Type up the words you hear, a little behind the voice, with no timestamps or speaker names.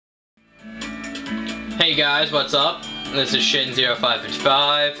Hey guys, what's up? This is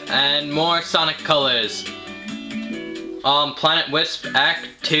Shin0555 and more Sonic Colors. Planet Wisp Act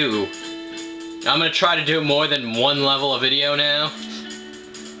 2. I'm gonna try to do more than one level of video now.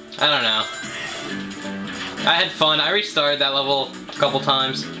 I don't know. I had fun. I restarted that level a couple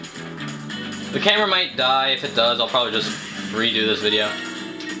times. The camera might die. If it does, I'll probably just redo this video.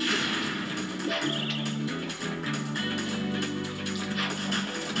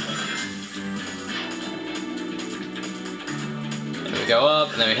 Go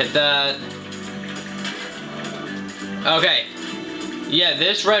up, and then we hit that. Okay. Yeah,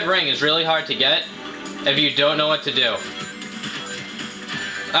 this red ring is really hard to get if you don't know what to do.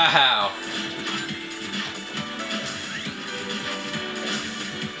 Ow.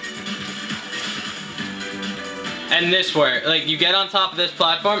 And this where, like, you get on top of this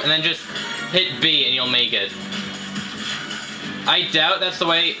platform and then just hit B and you'll make it. I doubt that's the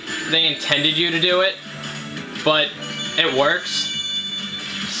way they intended you to do it, but it works.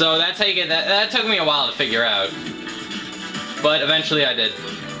 So that's how you get that. That took me a while to figure out. But eventually I did.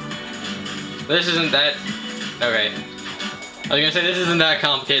 This isn't that... Okay. I was gonna say this isn't that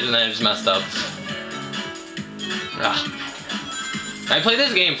complicated and then I just messed up. Ugh. I played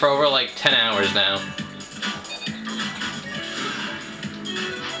this game for over like 10 hours now.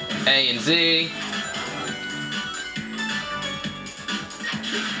 A and Z.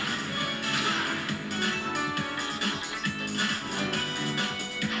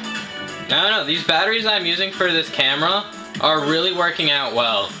 I don't know, these batteries I'm using for this camera are really working out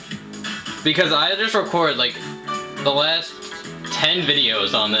well. Because I just recorded like the last 10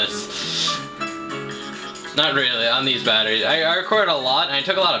 videos on this. Not really, on these batteries. I recorded a lot and I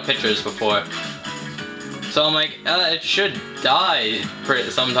took a lot of pictures before. So I'm like, it should die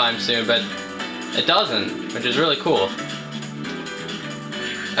sometime soon, but it doesn't, which is really cool.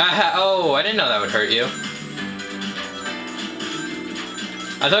 Oh, I didn't know that would hurt you.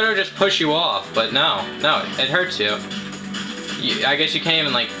 I thought it would just push you off, but no, it hurts you. I guess you can't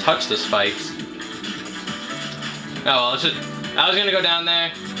even like touch the spikes. Oh well, it's just, I was gonna go down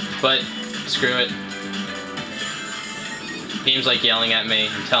there, but screw it. Game's like yelling at me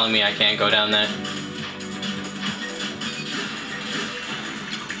and telling me I can't go down there.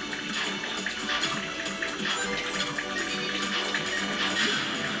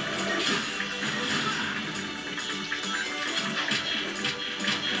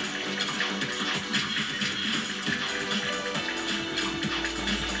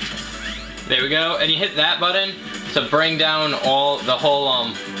 There we go, and you hit that button to bring down the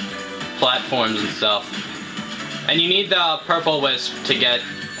whole platforms and stuff. And you need the purple wisp to get,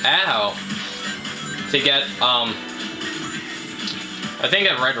 I think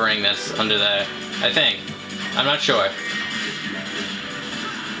a red ring that's under there. I think. I'm not sure.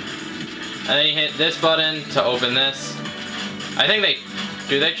 And then you hit this button to open this. I think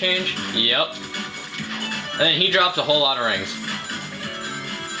do they change? Yep. And then he drops a whole lot of rings.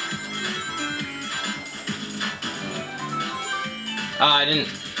 I didn't...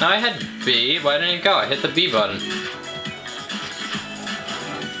 No, I had B. Why didn't it go? I hit the B button.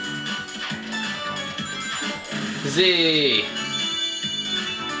 Z.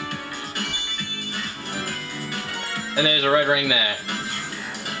 And there's a red ring there.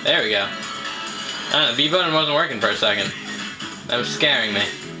 There we go. I don't know, the B button wasn't working for a second. That was scaring me.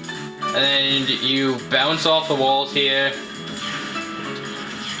 And then you bounce off the walls here.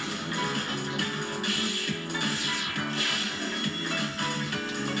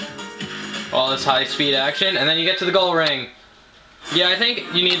 All this high-speed action, and then you get to the gold ring. Yeah, I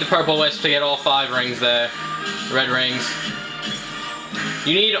think you need the purple wisp to get all 5 rings there. Red rings.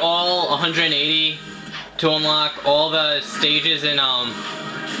 You need all 180 to unlock all the stages in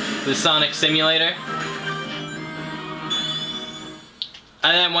the Sonic Simulator.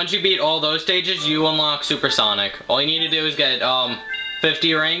 And then once you beat all those stages, you unlock Super Sonic. All you need to do is get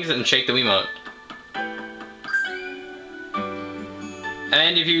 50 rings and shake the Wiimote.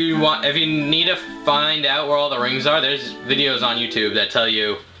 And if you need to find out where all the rings are, there's videos on YouTube that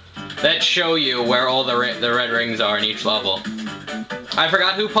show you where all the red rings are in each level. I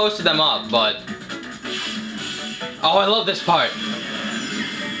forgot who posted them up, but oh, I love this part.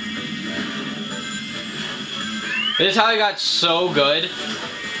 This is how I got so good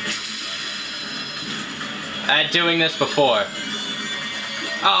at doing this before.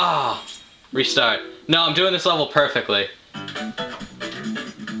 Ah, restart. No, I'm doing this level perfectly.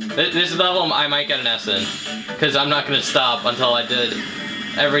 This level I might get an S in, because I'm not going to stop until I did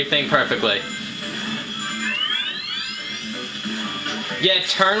everything perfectly. Yeah,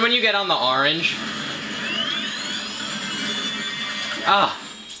 turn when you get on the orange. Ah!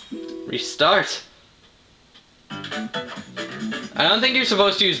 Restart. I don't think you're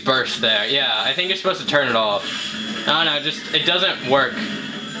supposed to use burst there. Yeah, I think you're supposed to turn it off. I don't know, just, it doesn't work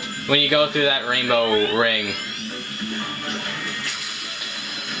when you go through that rainbow ring.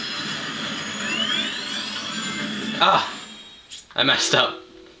 Ah! I messed up.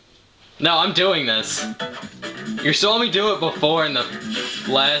 No, I'm doing this. You saw me do it before in the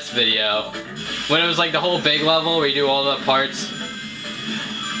last video. When it was like the whole big level where you do all the parts.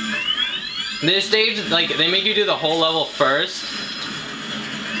 This stage, like, they make you do the whole level first.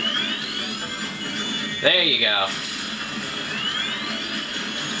 There you go.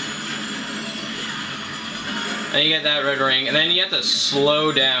 And you get that red ring, and then you have to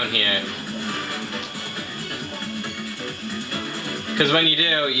slow down here. Because when you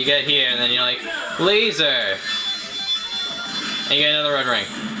do, you get here, and then you're like, laser! And you get another red ring.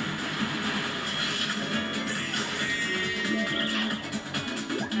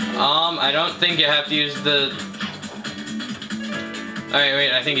 I don't think you have to use the... Alright,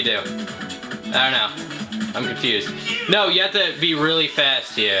 wait, I think you do. I don't know. I'm confused. No, you have to be really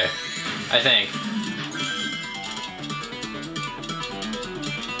fast here. I think.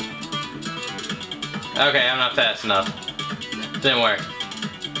 Okay, I'm not fast enough. Didn't work.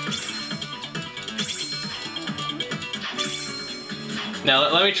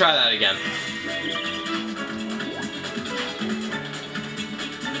 Now, let me try that again.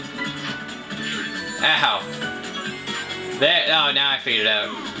 Ow. There, oh, now I figured it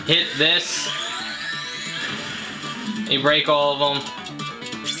out. Hit this. You break all of them.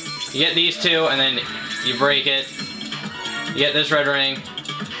 You get these two, and then you break it. You get this red ring.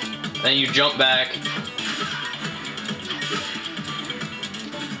 Then you jump back.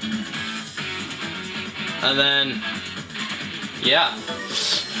 And then, yeah.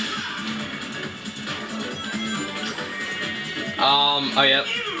 Oh, yep.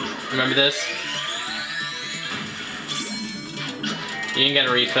 Remember this? You can get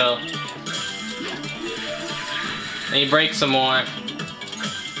a refill. And you break some more.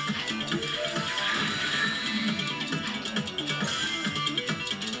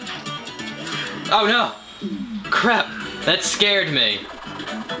 Oh no! Crap! That scared me.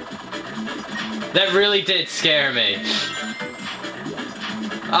 That really did scare me.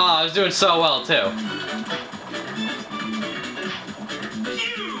 Oh, I was doing so well too.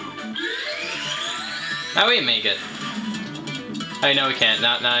 How we make it? I know we can't.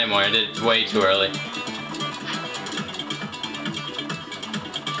 Not anymore. I did it way too early.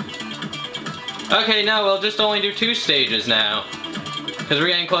 Okay, no, we'll just only do 2 stages now. Because we're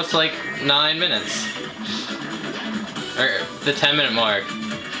getting close to like 9 minutes. Or the 10-minute mark.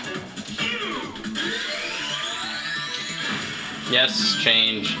 Yes,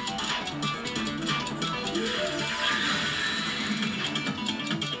 change.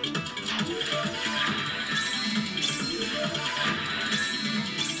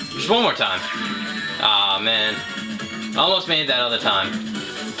 Just one more time. Aw, man. Almost made that other time.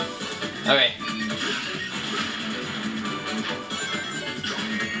 Okay.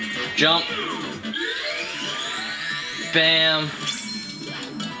 Jump. Bam.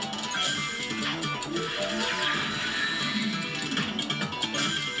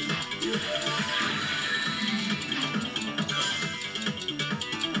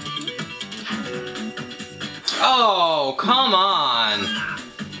 Oh, come on.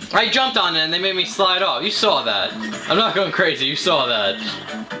 I jumped on it and they made me slide off. You saw that. I'm not going crazy, you saw that.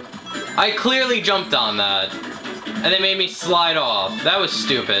 I clearly jumped on that. And they made me slide off. That was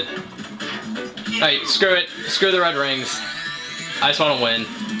stupid. Alright, screw it. Screw the red rings. I just want to win.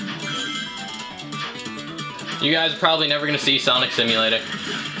 You guys are probably never going to see Sonic Simulator.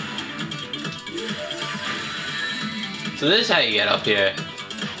 So this is how you get up here.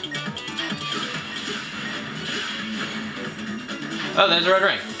 Oh, there's a red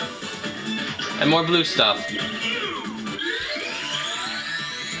ring. And more blue stuff.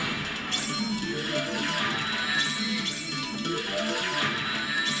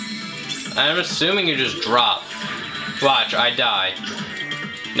 I'm assuming you just drop. Watch, I die.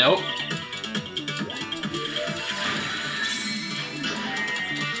 Nope.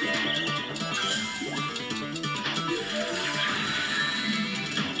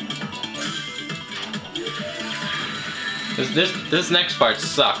 This next part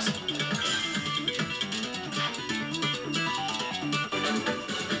sucks.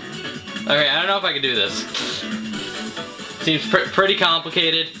 Okay, I don't know if I can do this. Seems pretty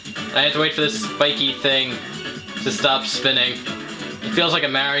complicated. I have to wait for this spiky thing to stop spinning. It feels like a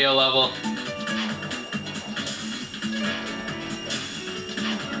Mario level.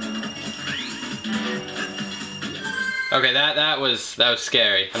 Okay, that was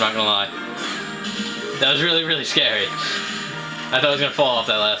scary. I'm not gonna lie. That was really, really scary. I thought I was gonna fall off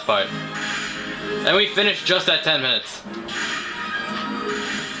that last part. And we finished just at 10 minutes.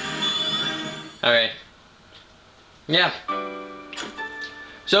 Alright. Yeah.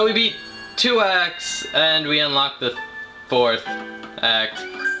 So we beat 2 acts, and we unlocked the 4th act.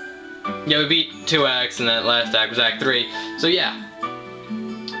 Yeah, we beat 2 acts, and that last act was Act 3. So yeah.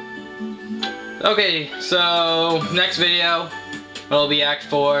 Okay, so next video will be Act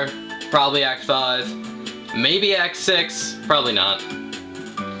 4, probably Act 5, maybe Act 6, probably not.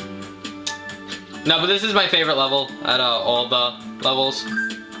 No, but this is my favorite level out of all the levels.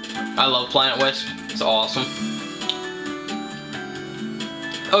 I love Planet Wisp, it's awesome.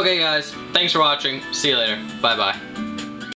 Okay guys, thanks for watching, see you later, bye bye.